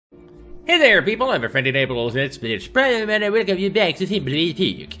Hey there, people! I'm your friendly neighborhood SpiderMwa, and I welcome you back to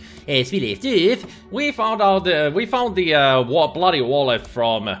Thimbleweed. As we left off, we found the bloody wallet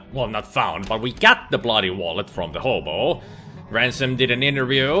from, well, not found, but we got the bloody wallet from the hobo. Ransom did an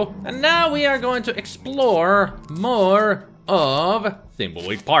interview, and now we are going to explore more of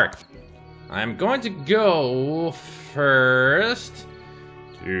Thimbleweed Park. I'm going to go first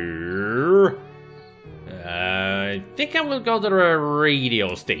to... I think I will go to the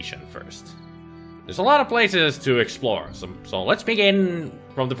radio station first. There's a lot of places to explore, so let's begin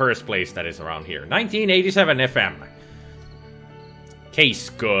from the first place that is around here. 1987 FM. Case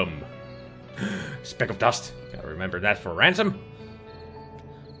Gum. Speck of dust. Gotta remember that for Ransom.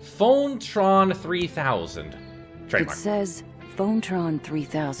 Phonetron 3000. Trademark. It says Phonetron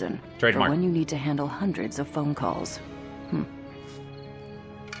 3000. Trademark. For when you need to handle hundreds of phone calls.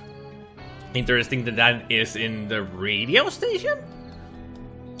 Interesting that that is in the radio station?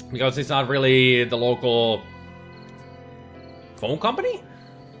 Because it's not really the local phone company?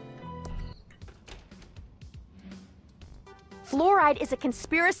 Fluoride is a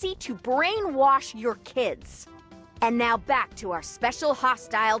conspiracy to brainwash your kids. And now back to our special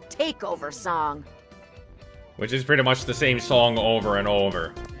hostile takeover song. Which is pretty much the same song over and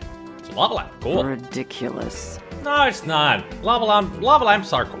over. It's a lava lamp, cool. Ridiculous. No, it's not. Lava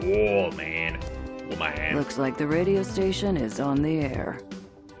lamps are cool, man. Oh, man. Looks like the radio station is on the air.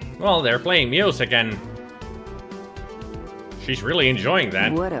 Well, they're playing music and she's really enjoying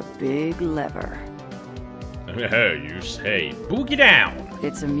that. What a big lever. You say, boogie down.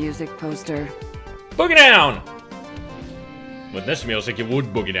 It's a music poster. Boogie down. With this music, you would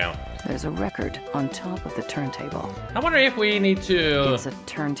boogie down. There's a record on top of the turntable. I wonder if we need to It's a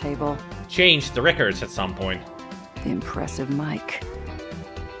turntable. change the records at some point. Impressive mic.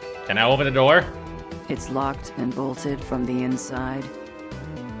 Can I open the door? It's locked and bolted from the inside.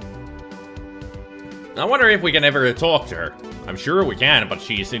 I wonder if we can ever talk to her. I'm sure we can, but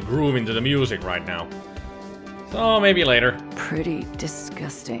she's grooving to the music right now. So maybe later. Pretty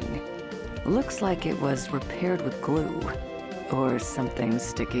disgusting. Looks like it was repaired with glue. Or something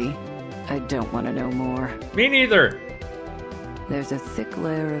sticky. I don't want to know more. Me neither. There's a thick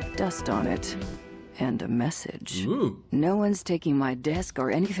layer of dust on it. And a message. Ooh. No one's taking my desk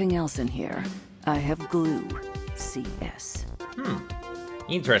or anything else in here. I have glue. CS.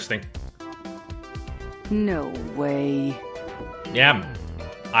 Interesting. No way. Yeah,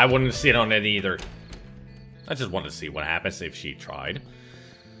 I wouldn't sit on it either. I just wanted to see what happens if she tried.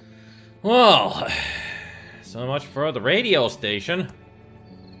 Well, so much for the radio station.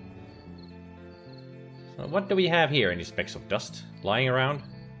 So what do we have here? Any specks of dust lying around?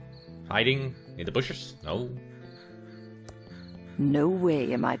 Hiding in the bushes? No. No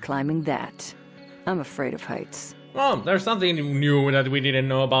way am I climbing that. I'm afraid of heights. Well, there's something new that we didn't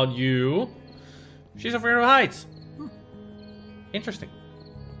know about you. She's afraid of heights. Interesting.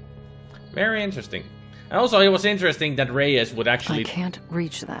 Very interesting. And also, it was interesting that Reyes would actually... I can't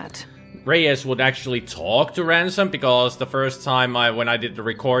reach that. Reyes would actually talk to Ransom, because the first time when I did the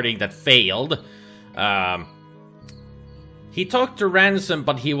recording that failed, he talked to Ransom,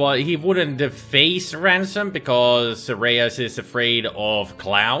 but he wouldn't face Ransom because Reyes is afraid of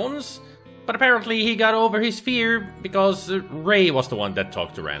clowns. But apparently he got over his fear because Ray was the one that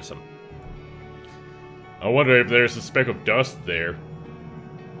talked to Ransom. I wonder if there's a speck of dust there.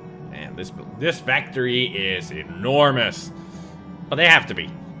 Man, this factory is enormous. But they have to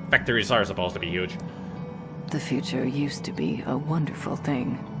be. Factories are supposed to be huge. The future used to be a wonderful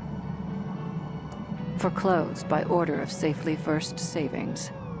thing. For clothes by order of Safely First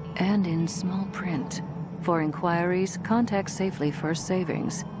Savings. And in small print. For inquiries, contact Safely First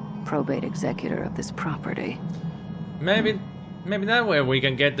Savings. Probate executor of this property. Maybe that way we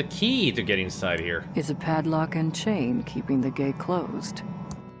can get the key to get inside here. Is a padlock and chain keeping the gate closed?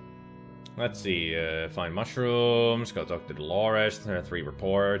 Let's see, find mushrooms, go talk to Dolores, there are 3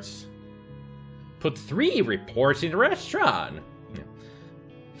 reports. Put 3 reports in the restaurant! Yeah.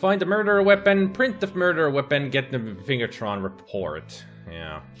 Find the murder weapon, print the murder weapon, get the Fingertron report.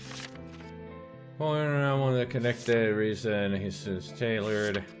 Yeah. Well, I want to connect the reason he's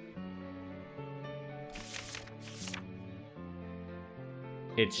tailored.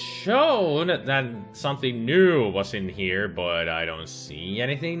 It showed that something new was in here, but I don't see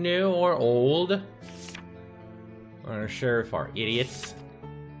anything new or old. Our sheriff are idiots.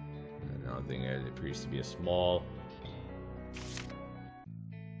 I think it appears to be a small...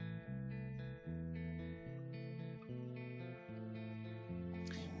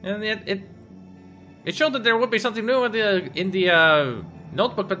 And it showed that there would be something new in the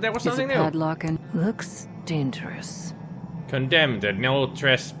notebook, but there was Is something a new. padlock and looks dangerous. Condemned, no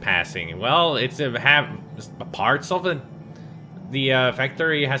trespassing. Well, it's parts of it. The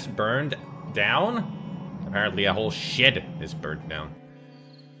factory has burned down. Apparently a whole shed is burned down.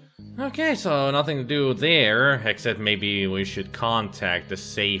 Okay, so nothing to do there, except maybe we should contact the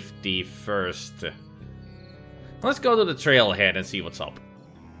safety first. Let's go to the trailhead and see what's up.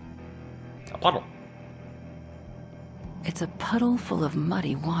 A puddle. It's a puddle full of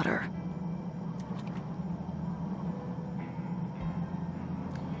muddy water.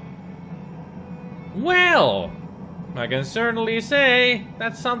 Well, I can certainly say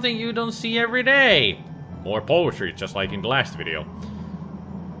that's something you don't see every day. More poetry, just like in the last video.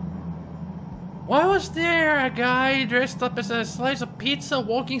 Why was there a guy dressed up as a slice of pizza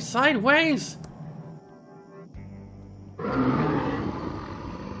walking sideways?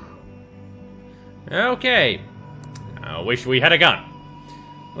 Okay. I wish we had a gun.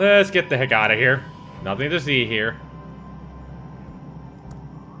 Let's get the heck out of here. Nothing to see here.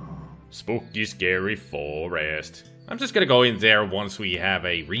 Spooky, scary forest. I'm just gonna go in there once we have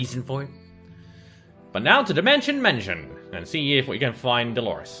a reason for it. But now to Dimension Mansion and see if we can find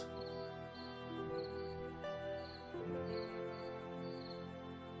Dolores.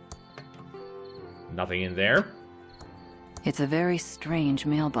 Nothing in there. It's a very strange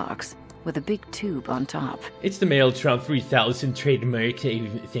mailbox with a big tube on top. It's the Mailtron 3000 trademark.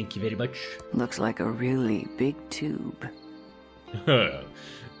 Thank you very much. Looks like a really big tube.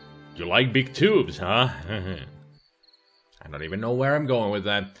 You like big tubes, huh? I don't even know where I'm going with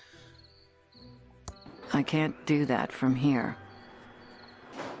that. I can't do that from here.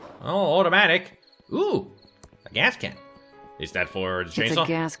 Oh, automatic. Ooh, a gas can. Is that for the chainsaw? It's a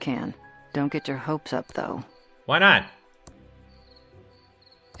gas can. Don't get your hopes up, though. Why not?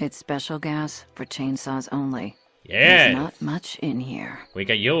 It's special gas for chainsaws only. Yeah. There's not much in here. We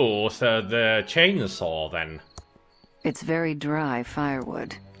can use the chainsaw then. It's very dry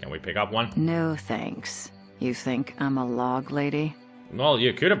firewood. Can we pick up one? No thanks. You think I'm a log lady? Well,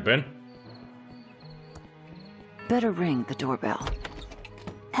 you could have been. Better ring the doorbell.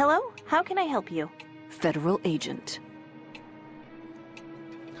 Hello? How can I help you? Federal agent.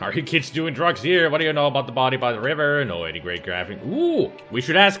 Are you kids doing drugs here? What do you know about the body by the river? No, any great graphic. Ooh, we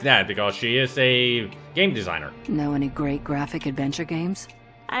should ask that because she is a game designer. Know any great graphic adventure games?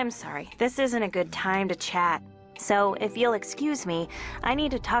 I'm sorry, this isn't a good time to chat. So, if you'll excuse me, I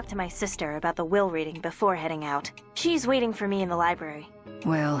need to talk to my sister about the will reading before heading out. She's waiting for me in the library.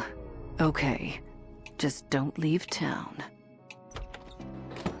 Well, okay. Just don't leave town.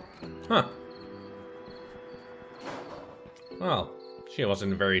 Huh. Well, she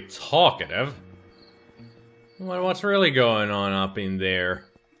wasn't very talkative. What's really going on up in there?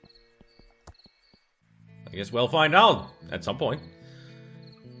 I guess we'll find out at some point.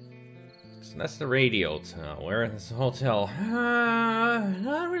 So that's the radio tower. That's the hotel.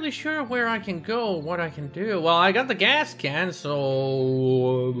 Not really sure where I can go, what I can do. Well, I got the gas can,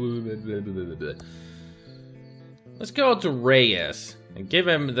 so... Let's go to Reyes and give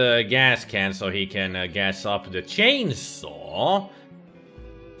him the gas can so he can gas up the chainsaw.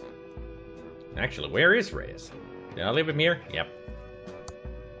 Actually, where is Reyes? Did I leave him here? Yep.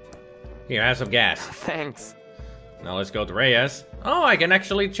 Here, have some gas. Thanks. Now let's go to Reyes. Oh, I can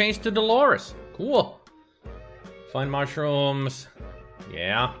actually change to Dolores. Cool. Find mushrooms.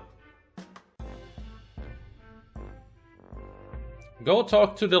 Yeah. Go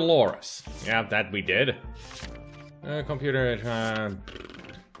talk to Dolores. Yeah, that we did. Computer.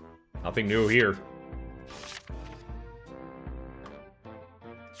 Nothing new here.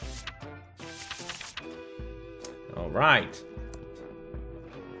 Alright.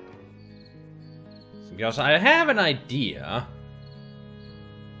 Because I have an idea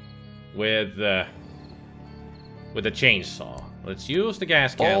with the chainsaw. Let's use the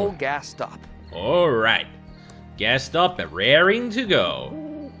gas can. All gassed up. Alright. Gassed up and raring to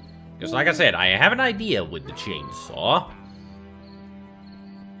go. Because like I said, I have an idea with the chainsaw.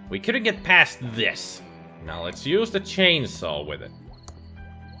 We couldn't get past this. Now let's use the chainsaw with it.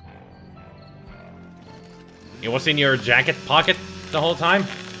 It was in your jacket pocket the whole time?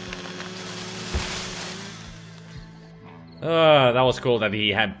 That was cool that he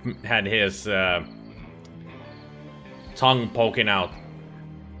had his tongue poking out.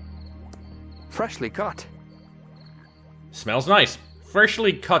 Freshly cut. Smells nice.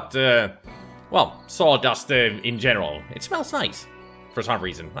 Freshly cut, well, sawdust in general. It smells nice for some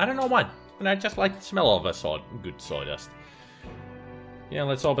reason. I don't know why. And I just like the smell of a good sawdust. Yeah,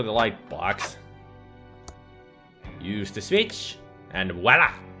 let's open the light box. Use the switch, and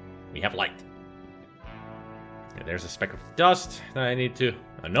voila! We have light. And there's a speck of dust that I need to...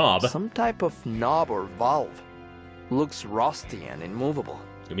 A knob. Some type of knob or valve. Looks rusty and immovable.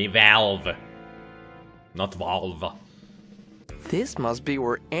 Give me valve. Not valve. This must be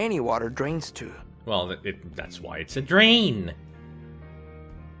where any water drains to. Well, that's why it's a drain.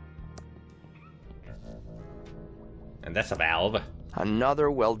 And that's a valve.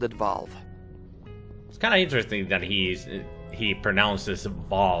 Another welded valve. It's kind of interesting that he pronounces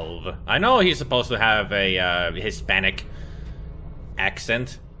valve. I know he's supposed to have a Hispanic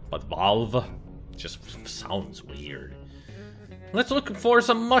accent, but valve just sounds weird. Let's look for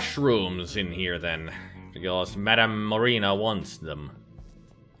some mushrooms in here then, because Madame Marina wants them.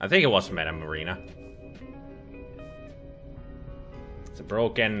 I think it was Madame Marina. It's a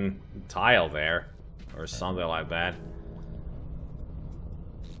broken tile there, or something like that.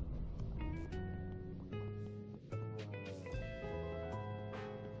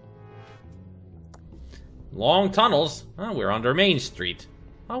 Long tunnels? Oh, we're under Main Street.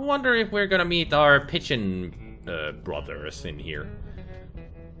 I wonder if we're gonna meet our pigeon brothers in here.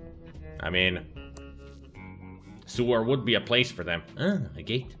 I mean, sewer would be a place for them. A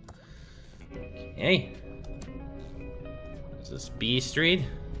gate. Okay. Is this B Street?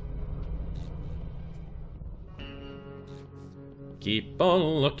 Keep on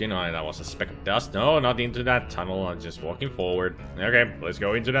looking. Oh, that was a speck of dust. No, not into that tunnel. I'm just walking forward. Okay, let's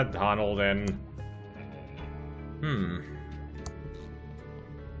go into that tunnel then.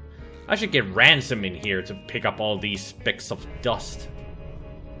 I should get Ransom in here to pick up all these specks of dust.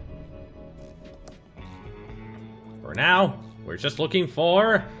 For now, we're just looking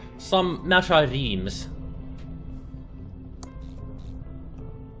for some mushrooms.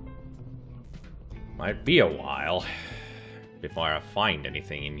 Might be a while before I find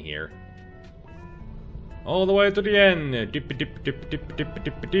anything in here. All the way to the end.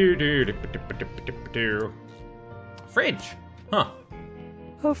 Fridge. Huh.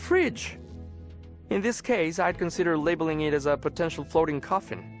 A fridge. In this case, I'd consider labeling it as a potential floating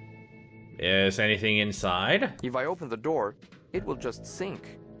coffin. Is anything inside? If I open the door, it will just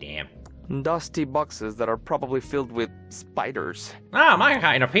sink. Damn. Dusty boxes that are probably filled with spiders. Ah, my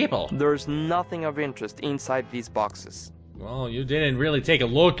kind of people. There's nothing of interest inside these boxes. Well, you didn't really take a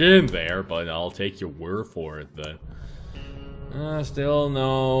look in there, but I'll take your word for it then. Still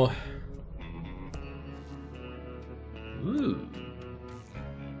no. Ooh.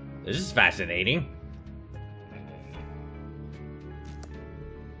 This is fascinating.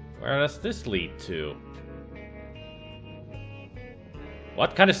 Where does this lead to?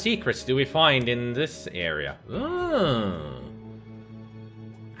 What kind of secrets do we find in this area? Ooh.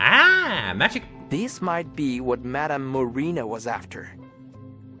 Ah, magic. This might be what Madame Marina was after.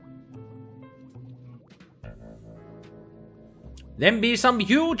 Then be some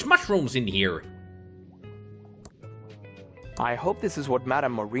huge mushrooms in here. I hope this is what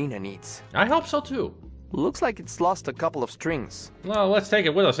Madame Marina needs. I hope so too. Looks like it's lost a couple of strings. Well, let's take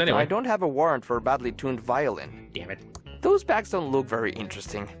it with us anyway. I don't have a warrant for a badly tuned violin. Damn it. Those bags don't look very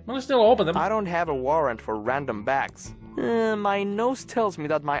interesting. Well, let's still open them. I don't have a warrant for random bags. My nose tells me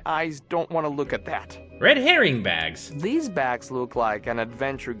that my eyes don't want to look at that. Red herring bags. These bags look like an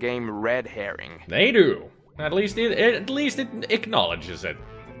adventure game red herring. They do. At least it acknowledges it.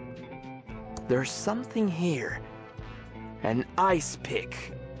 There's something here. An ice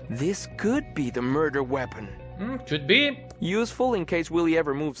pick. This could be the murder weapon. Could be. Useful in case Willie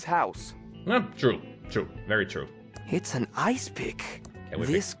ever moves house. True. Very true. It's an ice pick.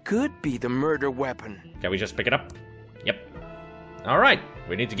 This could be the murder weapon. Can we just pick it up? Yep. Alright,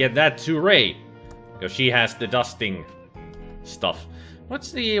 we need to get that to Ray. Because she has the dusting stuff.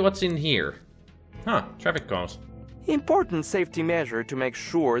 What's in here? Huh, traffic cones. Important safety measure to make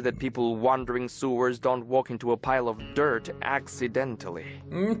sure that people wandering sewers don't walk into a pile of dirt accidentally.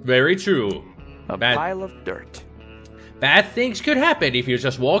 Very true. A pile of dirt. Bad things could happen if you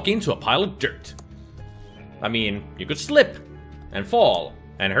just walk into a pile of dirt. I mean, you could slip and fall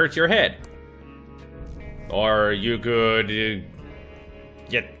and hurt your head. Or you could you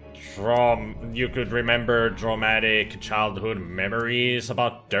could remember traumatic childhood memories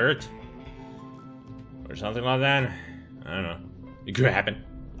about dirt. Or something like that. I don't know. It could happen.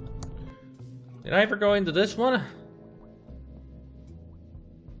 Did I ever go into this one?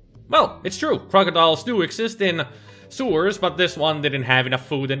 Well, it's true. Crocodiles do exist in sewers, but this one didn't have enough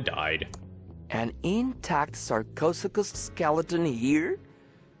food and died. An intact Sarcosuchus skeleton here?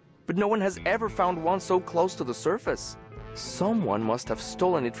 But no one has ever found one so close to the surface. Someone must have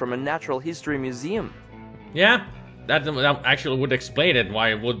stolen it from a natural history museum. Yeah, that actually would explain it,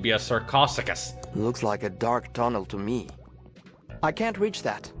 why it would be a Sarcosuchus. Looks like a dark tunnel to me. I can't reach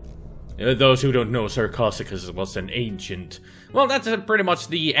that. Those who don't know, Sarcosuchus was an ancient... Well, that's pretty much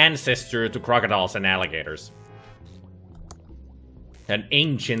the ancestor to crocodiles and alligators. An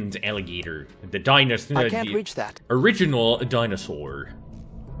ancient alligator. The dinosaur. I can't reach that. Original dinosaur.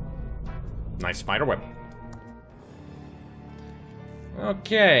 Nice spider web.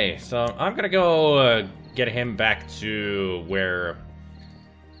 Okay, so I'm gonna go get him back to where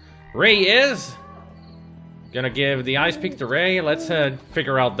Ray is. Gonna give the ice pick to Ray. Let's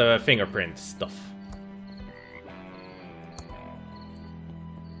figure out the fingerprint stuff.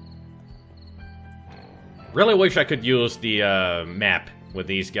 Really wish I could use the map with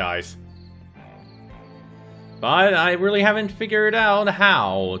these guys. But I really haven't figured out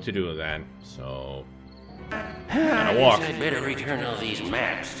how to do that, so... Gotta walk. I'd better return all these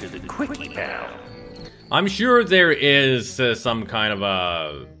maps to the quickie pal. I'm sure there is some kind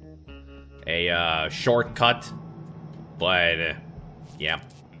of a shortcut, but yeah.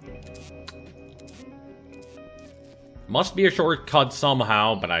 Must be a shortcut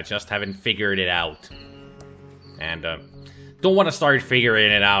somehow, but I just haven't figured it out. And don't want to start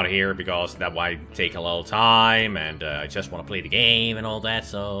figuring it out here because that might take a little time, and I just want to play the game and all that,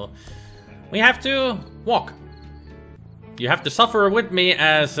 so we have to walk. You have to suffer with me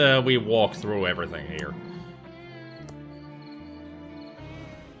as we walk through everything here.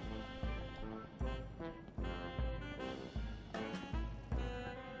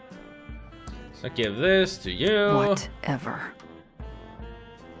 So give this to you. Whatever.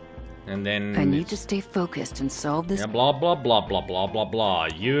 And then... I need to stay focused and solve this... Yeah, blah, blah, blah, blah, blah, blah, blah.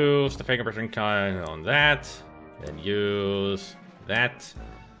 Use the fingerprint kind on that. Then use that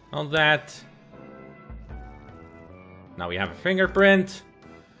on that. Now we have a fingerprint.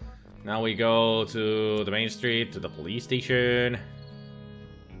 Now we go to the main street, to the police station.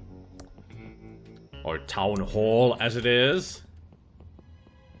 Or town hall, as it is.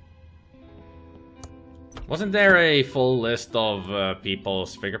 Wasn't there a full list of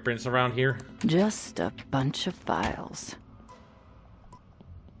people's fingerprints around here? Just a bunch of files.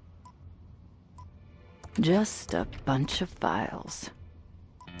 Just a bunch of files.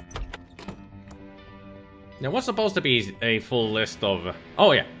 There was supposed to be a full list of...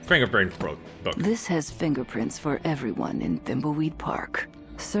 oh yeah, fingerprint book. This has fingerprints for everyone in Thimbleweed Park.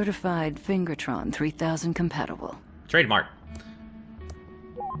 Certified Fingertron 3000 compatible. Trademark.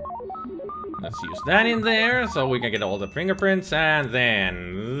 Let's use that in there so we can get all the fingerprints, and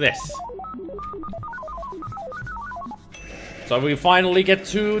then this. So we finally get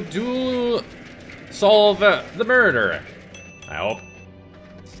to solve the murder. I hope.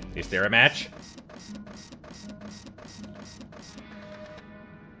 Is there a match?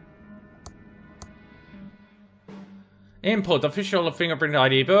 Input official fingerprint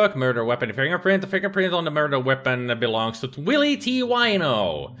ID book, murder weapon fingerprint. The fingerprint on the murder weapon belongs to Willie T.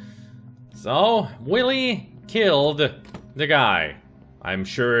 Wino. So, Willie killed the guy. I'm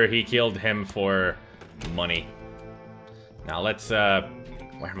sure he killed him for money. Now let's, where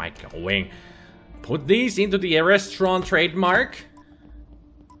am I going? Put these into the restaurant trademark.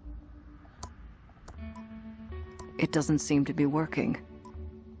 It doesn't seem to be working.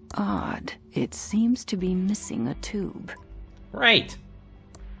 Odd. It seems to be missing a tube. Right.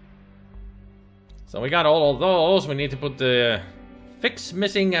 So we got all of those. We need to put the... fix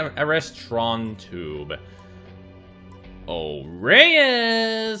missing a restaurant tube. Oh,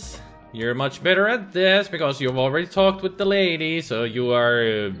 Reyes! You're much better at this because you've already talked with the lady, so you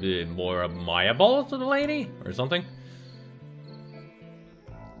are more amiable to the lady or something.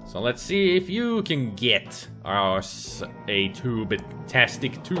 So let's see if you can get us a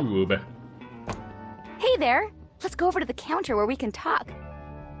tube-tastic tube. Hey there! Let's go over to the counter where we can talk.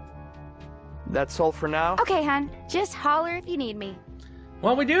 That's all for now? Okay, hon. Just holler if you need me.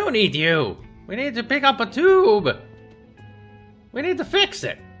 Well, we do need you. We need to pick up a tube. We need to fix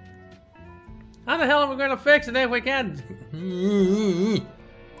it. How the hell are we going to fix it if we can't?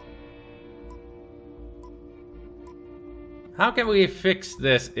 How can we fix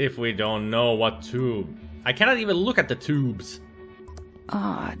this if we don't know what tube? I cannot even look at the tubes.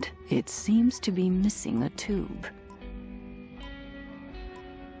 Odd. It seems to be missing a tube.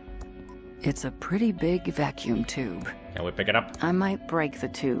 It's a pretty big vacuum tube. Can we pick it up? I might break the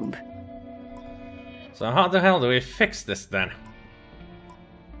tube. So how the hell do we fix this then?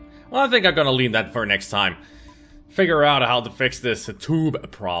 Well, I think I'm gonna leave that for next time. Figure out how to fix this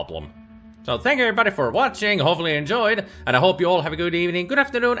tube problem. So thank you everybody for watching, hopefully you enjoyed, and I hope you all have a good evening, good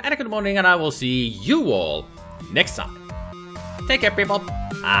afternoon, and a good morning, and I will see you all next time. Take care, people.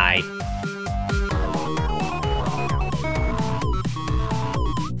 Bye.